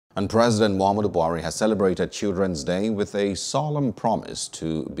And President Muhammadu Buhari has celebrated Children's Day with a solemn promise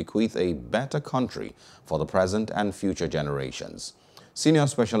to bequeath a better country for the present and future generations. Senior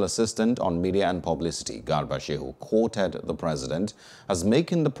Special Assistant on Media and Publicity, Garba Shehu, quoted the president as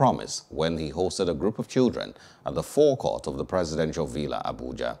making the promise when he hosted a group of children at the forecourt of the presidential villa,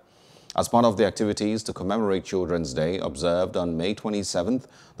 Abuja. As part of the activities to commemorate Children's Day observed on May 27th,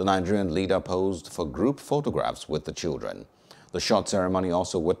 the Nigerian leader posed for group photographs with the children. The short ceremony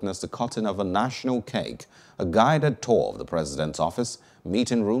also witnessed the cutting of a national cake, a guided tour of the president's office,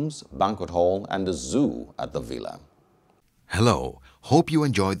 meeting rooms, banquet hall, and the zoo at the villa. Hello, hope you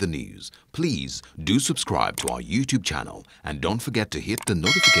enjoyed the news. Please do subscribe to our YouTube channel and don't forget to hit the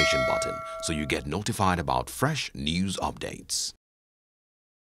notification button so you get notified about fresh news updates.